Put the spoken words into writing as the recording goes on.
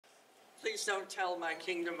Please don't tell my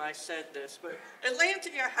kingdom I said this, but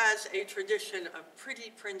Atlantia has a tradition of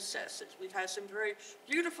pretty princesses. We've had some very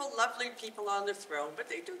beautiful, lovely people on the throne, but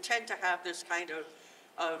they do tend to have this kind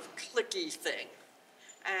of cliquey thing.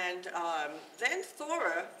 And then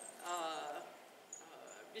Thora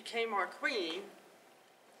became our queen,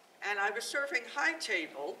 and I was serving high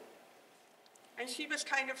table, and she was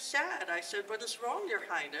kind of sad. I said, "What is wrong, Your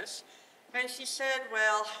Highness?" And she said,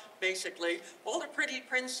 well, basically, all the pretty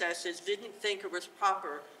princesses didn't think it was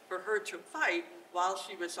proper for her to fight while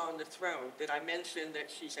she was on the throne. Did I mention that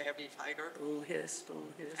she's a heavy fighter? Oh, yes, oh,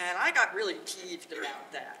 yes. And I got really peeved about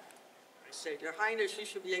that. I said, Your Highness, you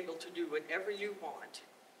should be able to do whatever you want.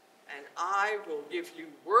 And I will give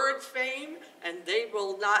you word fame, and they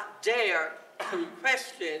will not dare to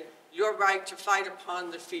question your right to fight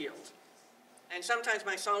upon the field. And sometimes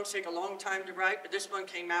my songs take a long time to write, but this one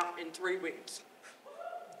came out in 3 weeks.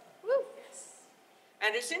 Woo. Yes.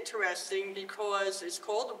 And it's interesting because it's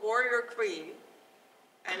called the Warrior Queen,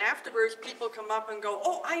 and afterwards people come up and go,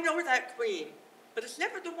 oh, I know that queen, but it's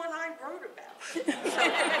never the one I wrote about.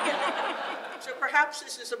 So perhaps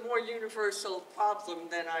this is a more universal problem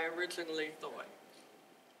than I originally thought.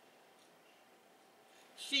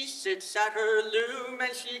 She sits at her loom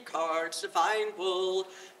and she cards the fine wool.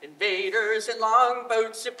 Invaders in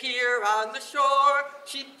longboats appear on the shore.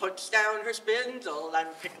 She puts down her spindle and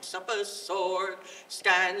picks up a sword.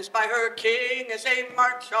 Stands by her king as they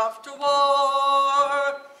march off to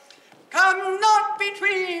war. Come not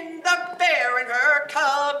between the bear and her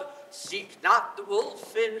cub. Seek not the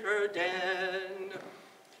wolf in her den.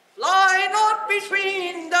 Fly not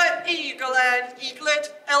between the eagle and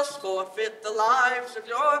eaglet, else forfeit the lives of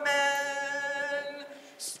your men.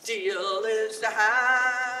 Steel is the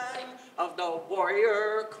hand of the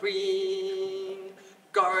warrior queen.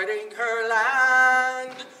 Guarding her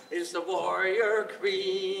land is the warrior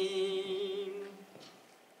queen.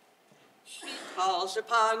 She calls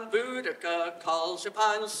upon Boudica, calls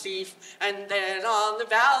upon Sif, and then on the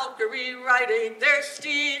Valkyrie riding their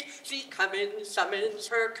steed, she summons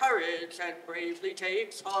her courage and bravely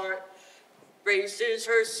takes heart, braces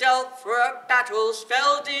herself for a battle's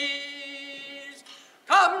fell deeds.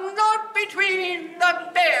 Come not between the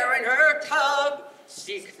bear and her cub,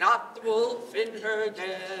 seek not the wolf in her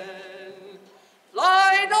den.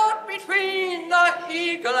 Fly not between the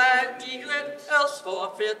eagle and eaglet, else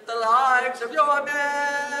forfeit the lives of your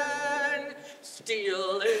men.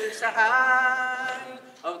 Steel is the hand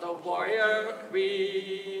of the warrior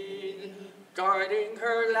queen. Guarding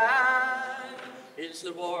her land is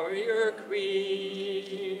the warrior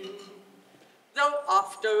queen. Though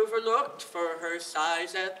oft overlooked for her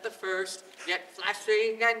size at the first, yet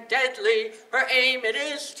flashing and deadly, her aim it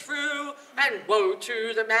is true, and woe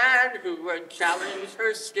to the man who would challenge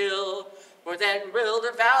her skill, for then will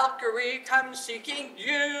the Valkyrie come seeking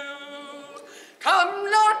you. Come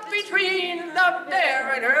not between the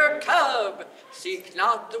bear and her cub, seek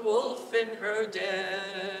not the wolf in her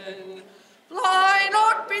den. Fly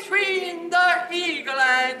not between the eagle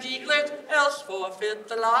and eaglet, else forfeit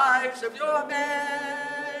the lives of your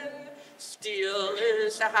men. Steel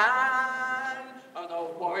is the hand of the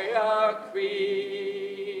warrior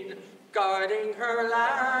queen. Guarding her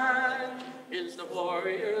land is the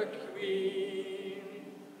warrior queen.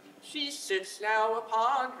 She sits now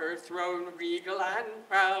upon her throne, regal and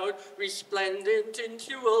proud, resplendent in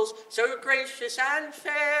jewels, so gracious and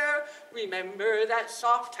fair. Remember that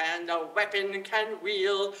soft hand a weapon can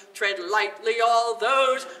wield. Tread lightly all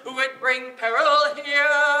those who would bring peril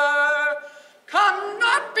here. Come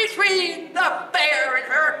not between the bear and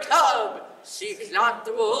her cub, seek not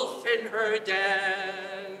the wolf in her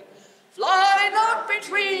den. Fly not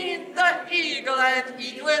between the eagle and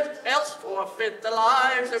eaglet, else forfeit the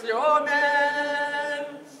lives of your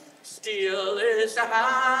men. Steel is the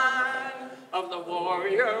hand of the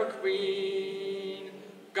warrior queen.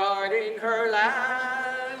 Guarding her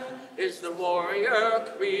land is the warrior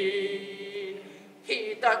queen.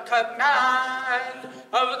 Heed the command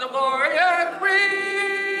of the warrior queen.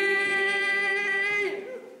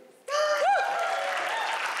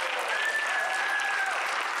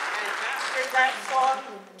 That song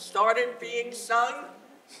started being sung,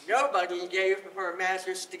 nobody gave Her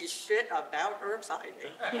Majesty shit about her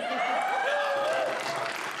fighting.